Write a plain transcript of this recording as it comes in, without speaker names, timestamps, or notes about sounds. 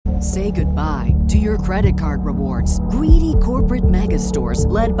Say goodbye to your credit card rewards. Greedy corporate mega stores,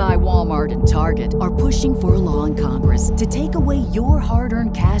 led by Walmart and Target, are pushing for a law in Congress to take away your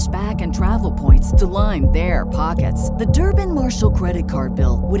hard-earned cash back and travel points to line their pockets. The Durbin-Marshall credit card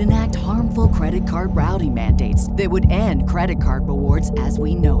bill would enact harmful credit card routing mandates that would end credit card rewards as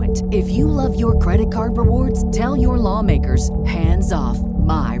we know it. If you love your credit card rewards, tell your lawmakers, hands off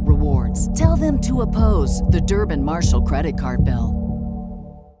my rewards. Tell them to oppose the Durbin-Marshall credit card bill.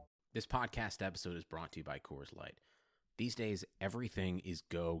 This podcast episode is brought to you by Coors Light. These days, everything is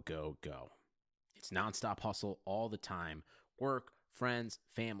go, go, go. It's nonstop hustle all the time. Work, friends,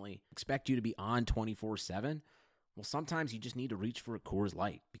 family. Expect you to be on 24/7? Well, sometimes you just need to reach for a Coors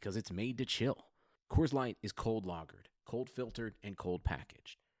Light because it's made to chill. Coors Light is cold lagered, cold filtered, and cold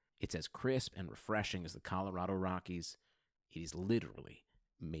packaged. It's as crisp and refreshing as the Colorado Rockies. It is literally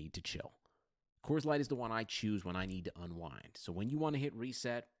made to chill. Coors Light is the one I choose when I need to unwind. So when you want to hit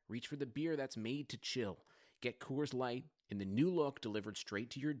reset, reach for the beer that's made to chill. Get Coors Light in the new look delivered straight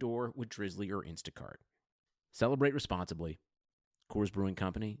to your door with Drizzly or Instacart. Celebrate responsibly. Coors Brewing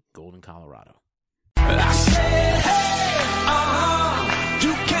Company, Golden, Colorado. I said, hey,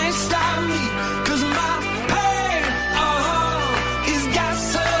 you can't stop me, 'cause my pain, is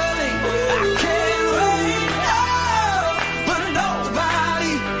gasoline. I can't wait, for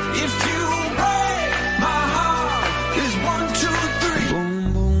nobody. If you break my heart, is 1, 2, 3.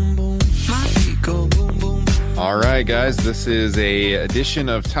 Boom, boom, boom. My ego, boom, boom, boom. All right, guys, this is a edition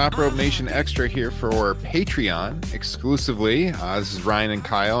of Top Rope Nation Extra here for Patreon exclusively. This is Ryan and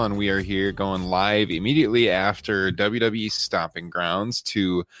Kyle, and we are here going live immediately after WWE Stomping Grounds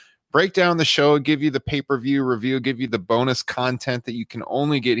to break down the show, give you the pay-per-view review, give you the bonus content that you can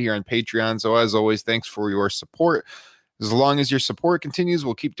only get here on Patreon. So as always, thanks for your support. As long as your support continues,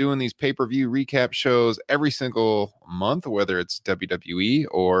 we'll keep doing these pay-per-view recap shows every single month, whether it's WWE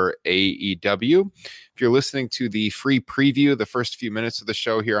or AEW. If you're listening to the free preview, the first few minutes of the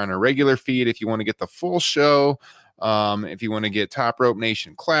show here on a regular feed, if you want to get the full show, if you want to get Top Rope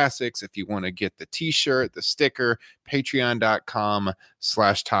Nation Classics, if you want to get the t-shirt, the sticker,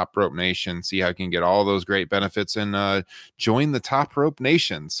 patreon.com/Top Rope Nation. See how you can get all those great benefits and join the Top Rope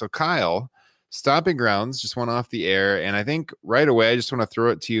Nation. So Kyle, Stomping Grounds just went off the air, and I think right away I just want to throw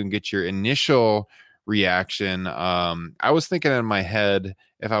it to you and get your initial reaction. I was thinking in my head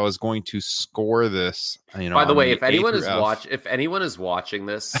if I was going to score this. By the way, if anyone is watching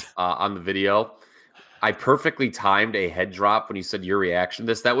this on the video, I perfectly timed a head drop when you said your reaction to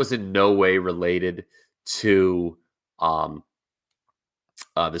this. That was in no way related to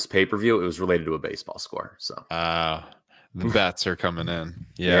this pay-per-view. It was related to a baseball score. So the bets are coming in.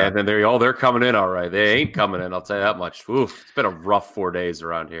 Yeah, and then they're coming in all right. They ain't coming in, I'll tell you that much. Oof, it's been a rough 4 days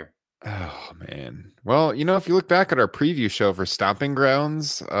around here. Oh, man. Well, if you look back at our preview show for Stomping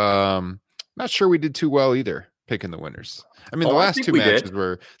Grounds, not sure we did too well either picking the winners. I mean, the last two matches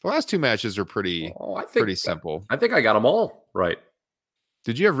were pretty simple. I think I got them all right.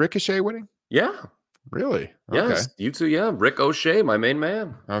 Did you have Ricochet winning? Yeah. Really? Yes, okay. You too, yeah. Rick O'Shea, my main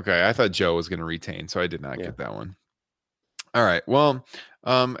man. Okay, I thought Joe was going to retain, so I did not get that one. All right. Well,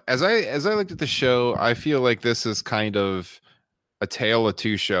 as I looked at the show, I feel like this is kind of a tale of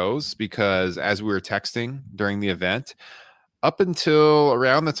two shows because as we were texting during the event, up until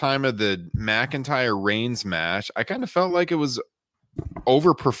around the time of the McIntyre Reigns match, I kind of felt like it was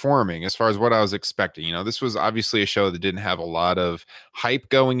overperforming as far as what I was expecting. This was obviously a show that didn't have a lot of hype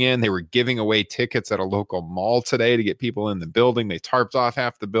going in. They were giving away tickets at a local mall today to get people in the building. They tarped off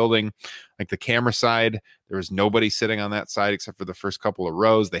half the building. Like the camera side, there was nobody sitting on that side except for the first couple of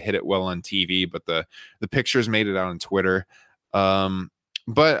rows. They hit it well on TV, but the pictures made it out on Twitter.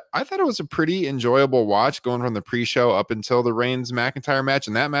 But I thought it was a pretty enjoyable watch going from the pre-show up until the Reigns McIntyre match.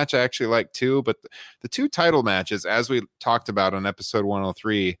 And that match I actually liked too. But the two title matches, as we talked about on episode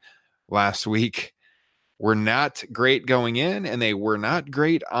 103 last week, were not great going in and they were not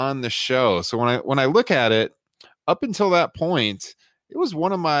great on the show. So when I look at it, up until that point, it was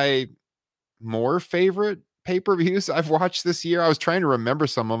one of my more favorite pay-per-views I've watched this year. I was trying to remember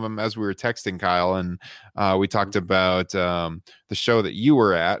some of them as we were texting, Kyle, and we talked about the show that you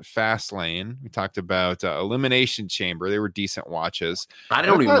were at, Fastlane. We talked about Elimination Chamber. They were decent watches. I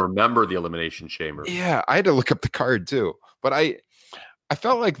don't even remember the Elimination Chamber. Yeah, I had to look up the card too. But I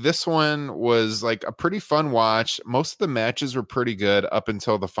felt like this one was like a pretty fun watch. Most of the matches were pretty good up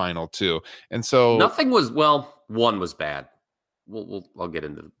until the final two. And so one was bad. I'll get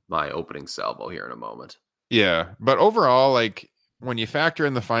into my opening salvo here in a moment. Yeah, but overall, like when you factor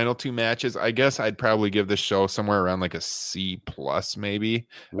in the final two matches, I guess I'd probably give this show somewhere around like a C+, maybe.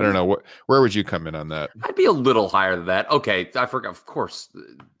 I don't know. Where would you come in on that? I'd be a little higher than that. Okay, I forgot. Of course,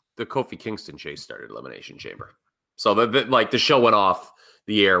 the Kofi Kingston chase started Elimination Chamber. So the show went off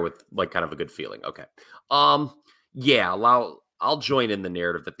the air with like kind of a good feeling. Okay. Yeah, I'll join in the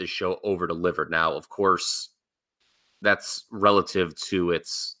narrative that this show over-delivered. Now, of course, that's relative to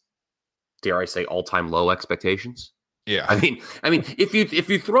its, dare I say, all-time low expectations. Yeah. I mean, if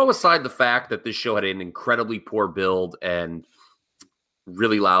you throw aside the fact that this show had an incredibly poor build and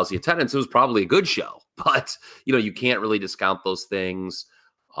really lousy attendance, it was probably a good show. But, you can't really discount those things.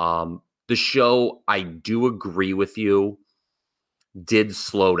 The show, I do agree with you, did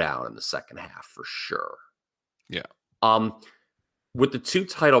slow down in the second half for sure. Yeah. With the 2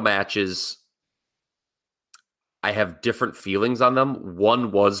 title matches, I have different feelings on them.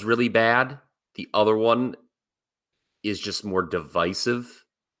 One was really bad. The other one is just more divisive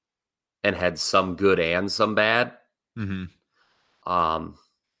and had some good and some bad. Mm-hmm.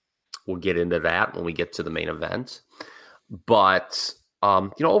 We'll get into that when we get to the main event. But,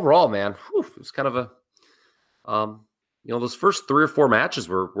 overall, man, it was kind of a, those first 3 or 4 matches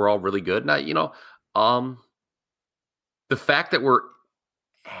were all really good. Now, the fact that we're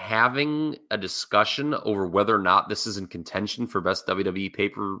having a discussion over whether or not this is in contention for best WWE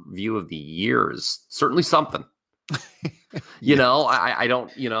pay-per-view of the year is certainly something. I don't,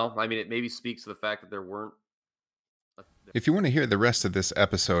 it maybe speaks to the fact that there weren't. If you want to hear the rest of this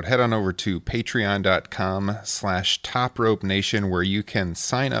episode, head on over to patreon.com/topropenation, where you can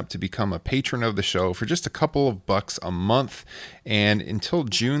sign up to become a patron of the show for just a couple of bucks a month. And until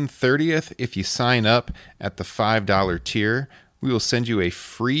June 30th, if you sign up at the $5 tier, we will send you a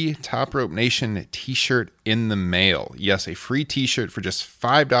free Top Rope Nation t-shirt in the mail. Yes, a free t-shirt for just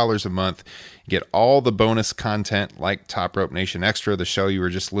 $5 a month. You get all the bonus content like Top Rope Nation Extra, the show you were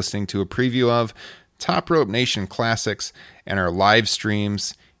just listening to a preview of, Top Rope Nation Classics, and our live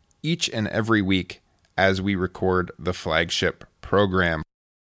streams each and every week as we record the flagship program.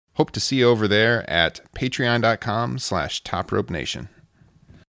 Hope to see you over there at patreon.com/topropenation.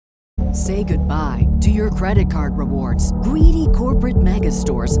 Say goodbye to your credit card rewards. Greedy corporate mega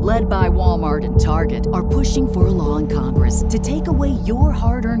stores, led by Walmart and Target, are pushing for a law in Congress to take away your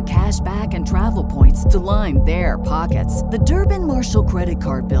hard-earned cash back and travel points to line their pockets. The Durbin-Marshall credit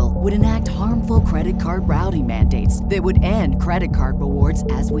card bill would enact harmful credit card routing mandates that would end credit card rewards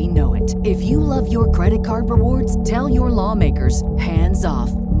as we know it. If you love your credit card rewards, tell your lawmakers, hands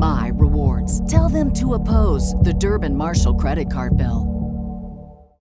off my rewards. Tell them to oppose the Durbin-Marshall credit card bill.